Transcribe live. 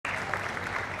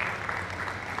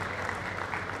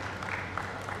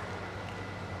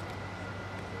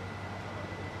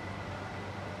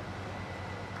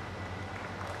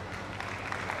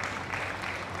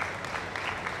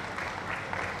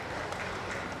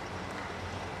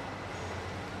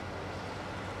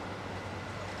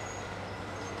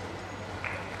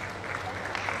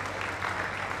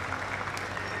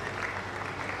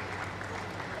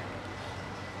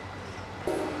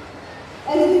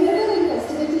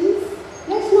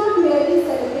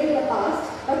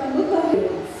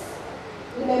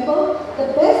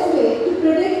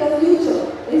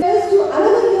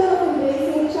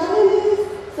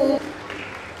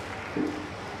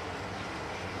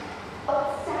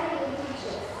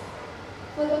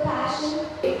for the passion.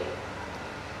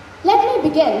 Let me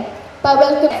begin by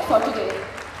welcoming for today.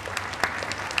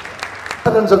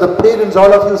 Of the parents,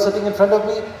 all of you sitting in front of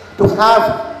me, to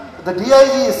have the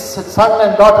DIE's son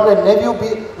and daughter and nephew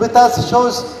be with us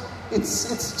shows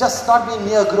it's just not been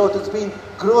mere growth, it's been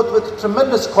growth with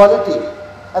tremendous quality,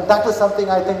 and that is something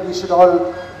I think we should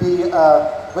all be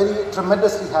very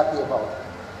tremendously happy about.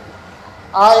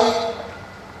 I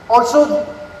also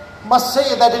must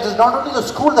say that it is not only the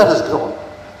school that has grown.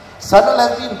 Sanal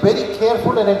has been very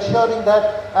careful in ensuring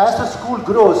that as the school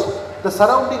grows, the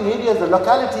surrounding areas, the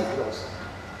locality grows.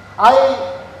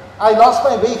 I lost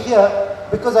my way here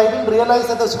because I didn't realize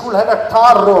that the school had a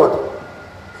tar road.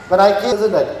 When I came,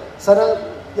 isn't it? Sanal,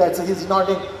 yeah, he's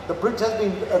nodding. The bridge has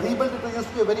been rebuilt. It used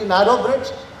to be a very narrow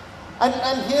bridge. And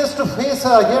he has to face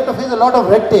a lot of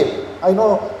red tape. I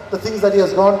know the things that he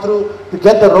has gone through to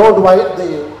get the road wide,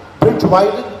 the bridge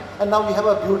widened, and now we have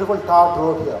a beautiful tarred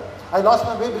road here. I lost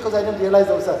my way because I didn't realize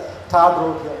there was a tarred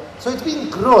road here. So it's been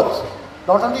growth,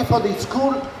 not only for the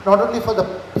school, not only for the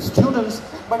students,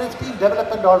 but it's been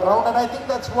development all around, and I think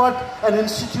that's what an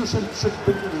institution should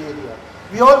bring to the area.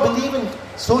 We all believe in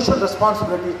social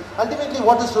responsibility. Ultimately,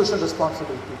 what is social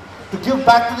responsibility? To give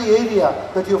back to the area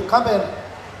that you've come in,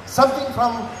 something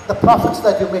from the profits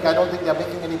that you make. I don't think they're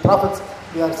making any profits.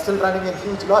 They are still running in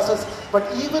huge losses. But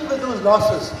even with those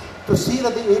losses, to see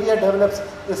that the area develops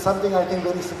is something I think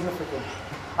very significant.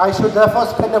 I should therefore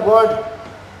spend a word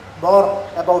more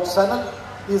about Sanal.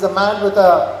 He's a man with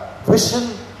a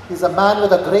vision. He's a man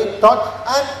with a great thought.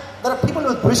 And there are people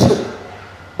with vision.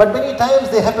 But many times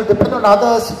they have to depend on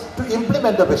others to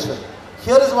implement the vision.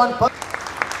 Here is one person.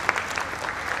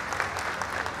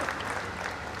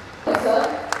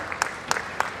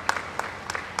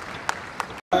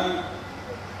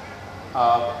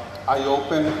 I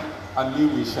open a new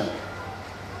mission,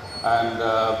 and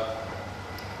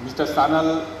Mr.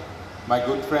 Sanal, my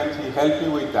good friend, he helped me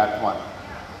with that one.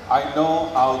 I know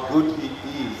how good he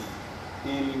is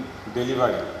in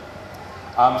delivery.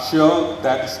 I'm sure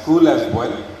that school as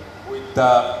well, with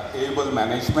the able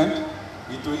management,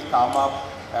 it will come up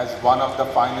as one of the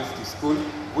finest schools,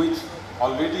 which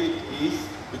already it is,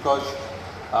 because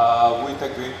with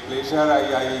a great pleasure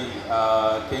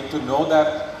I came to know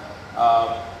that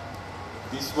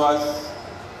this was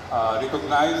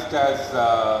recognized as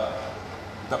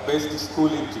the best school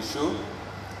in Thrissur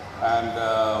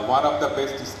and one of the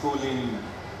best schools in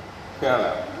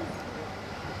Kerala.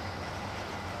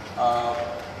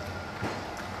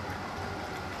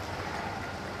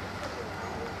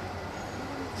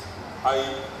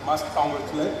 I must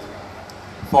congratulate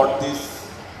for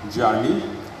this journey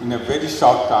in a very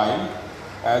short time,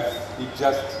 as it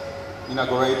just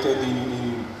inaugurated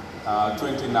in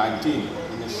 2019.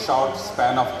 In a short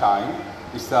span of time,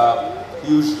 it's a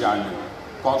huge journey,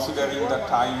 considering the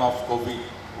time of COVID,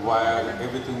 where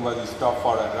everything was stopped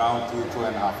for around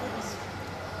 2.5 years.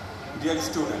 Dear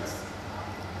students,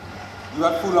 you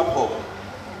are full of hope.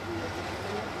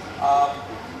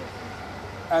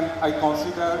 And I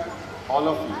consider all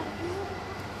of you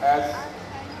as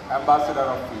ambassador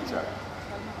of future.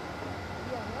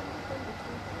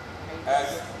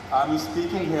 As I'm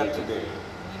speaking here today,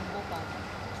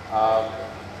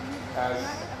 as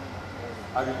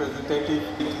a representative,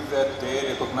 it is a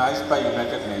day recognized by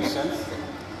United Nations,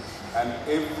 and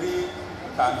every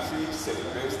country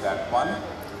celebrates that one,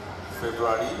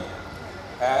 February,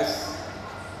 as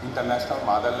International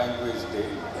Mother Language Day,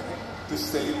 to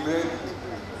celebrate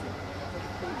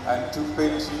and to pay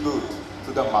tribute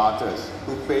to the martyrs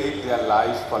who paid their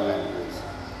lives for language.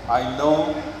 I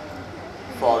know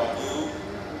for you,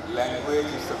 language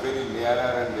is a very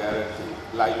nearer and dearer thing,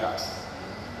 like us.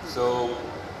 So,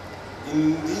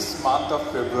 in this month of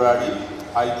February,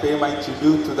 I pay my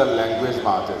tribute to the language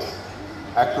martyrs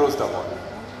across the world.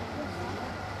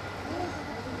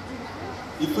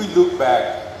 If we look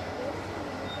back,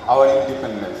 our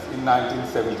independence in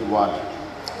 1971,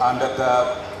 under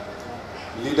the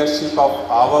leadership of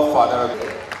our father.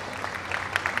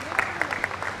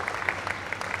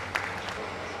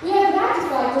 We are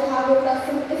gratified to have with us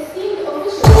some esteemed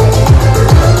officials.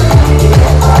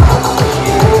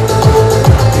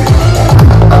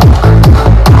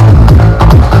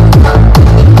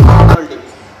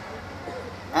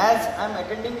 As I am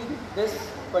attending this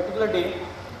particular day,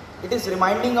 it is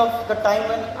reminding of the time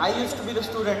when I used to be the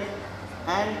student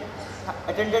and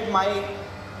attended my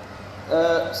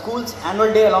school's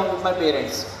annual day along with my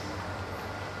parents.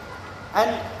 And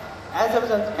as I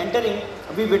was entering,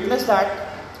 we witnessed that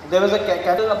there was a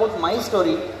cattle about my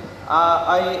story.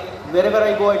 Wherever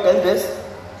I go, I tell this.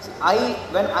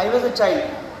 When I was a child,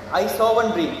 I saw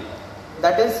one dream.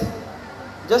 That is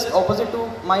just opposite to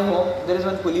my home, there is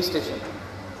one police station.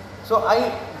 So I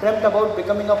dreamt about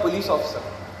becoming a police officer.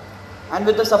 And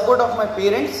with the support of my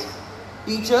parents,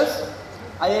 teachers,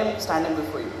 I am standing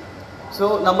before you.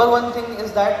 So number one thing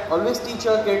is that always teach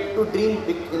your kid to dream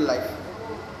big in life.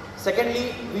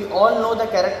 Secondly, we all know the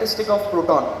characteristic of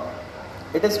proton.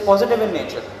 It is positive in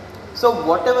nature. So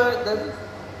whatever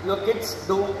your kids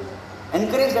do,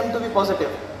 encourage them to be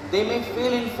positive. They may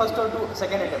fail in first or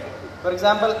second attempt. For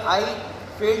example, I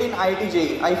failed in IIT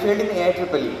JEE, I failed in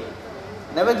AIEEE.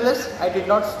 Nevertheless, I did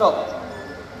not stop.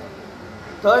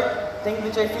 Third thing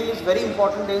which I feel is very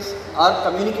important is our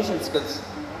communication skills.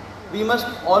 We must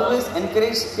always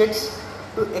encourage kids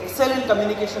to excel in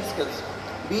communication skills,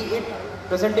 be it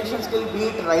presentation skill, be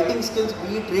it writing skills,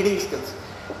 be it reading skills.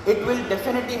 It will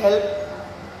definitely help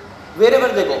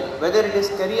wherever they go, whether it is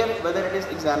career, whether it is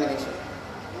examination.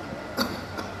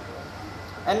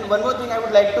 And one more thing I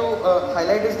would like to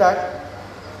highlight is that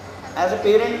as a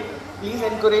parent, please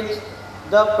encourage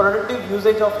the productive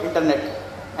usage of internet.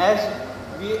 As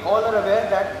we all are aware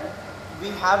that we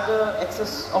have the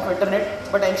access of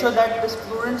internet, but ensure that the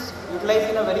students utilize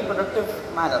in a very productive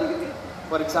manner.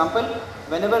 For example,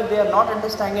 whenever they are not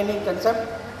understanding any concept,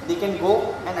 they can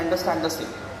go and understand the same.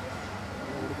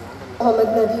 Mohammed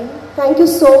Nadeem, thank you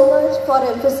so much for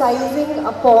emphasizing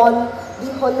upon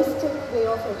the holistic way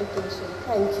of education.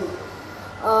 Thank you.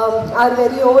 Our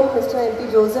very own Mr.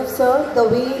 MP Joseph sir, the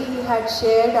way he had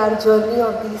shared our journey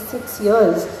of these 6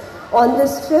 years on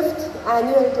this 5th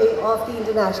annual day of the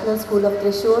International School of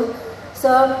Thrissur,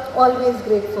 sir, always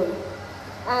grateful.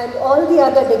 And all the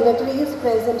other dignitaries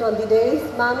present on the days,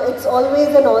 ma'am, it's always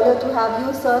an honor to have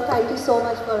you, sir. Thank you so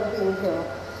much for being here.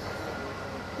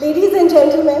 Ladies and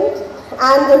gentlemen,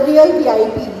 and the real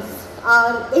VIPs,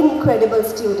 are incredible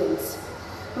students.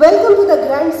 Welcome to the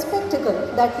grand spectacle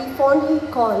that we fondly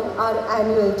call our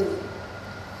annual day.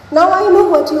 Now I know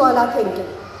what you all are thinking.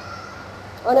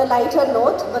 On a lighter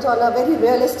note, but on a very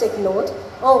realistic note,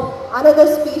 oh, another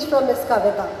speech from Miss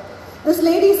Kavita. This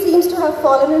lady seems to have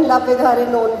fallen in love with her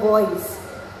own voice.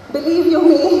 Believe you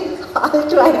me, I'll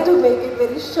try to make it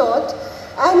very short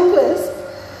and crisp.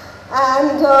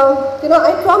 And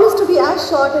I promise to be as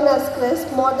short and as crisp,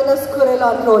 more than a squirrel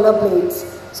on rollerblades.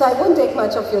 So I won't take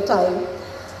much of your time.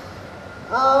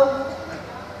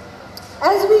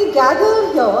 As we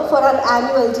gather here for our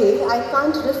annual day, I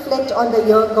can't reflect on the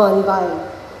year gone by.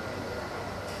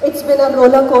 It's been a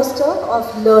roller coaster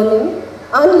of learning,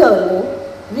 unlearning,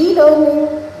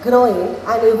 relearning, growing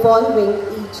and evolving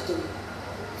each day.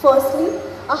 Firstly,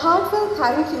 a heartfelt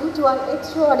thank you to our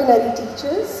extraordinary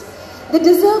teachers. They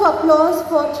deserve applause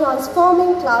for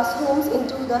transforming classrooms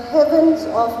into the heavens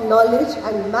of knowledge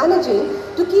and managing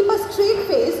to keep a straight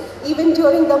face even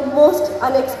during the most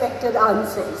unexpected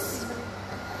answers.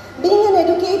 Being an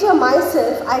educator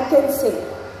myself, I can say,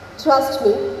 trust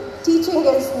me, teaching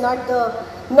is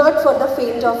not for the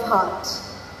faint of heart.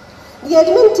 The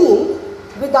admin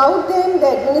team, without them, the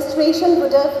administration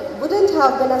wouldn't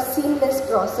have been a seamless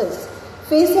process,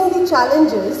 facing the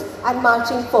challenges and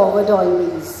marching forward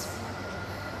always.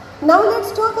 Now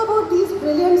let's talk about these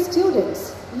brilliant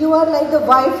students. You are like the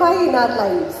Wi-Fi in our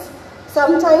lives,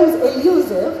 sometimes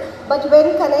elusive, but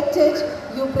when connected,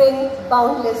 you bring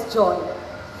boundless joy.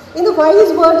 In the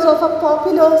wise words of a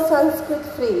popular Sanskrit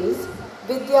phrase,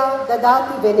 Vidya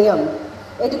Dadati Vinayam,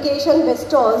 education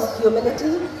bestows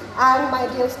humility, and my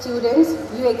dear students,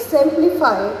 you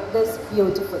exemplify this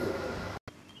beautifully.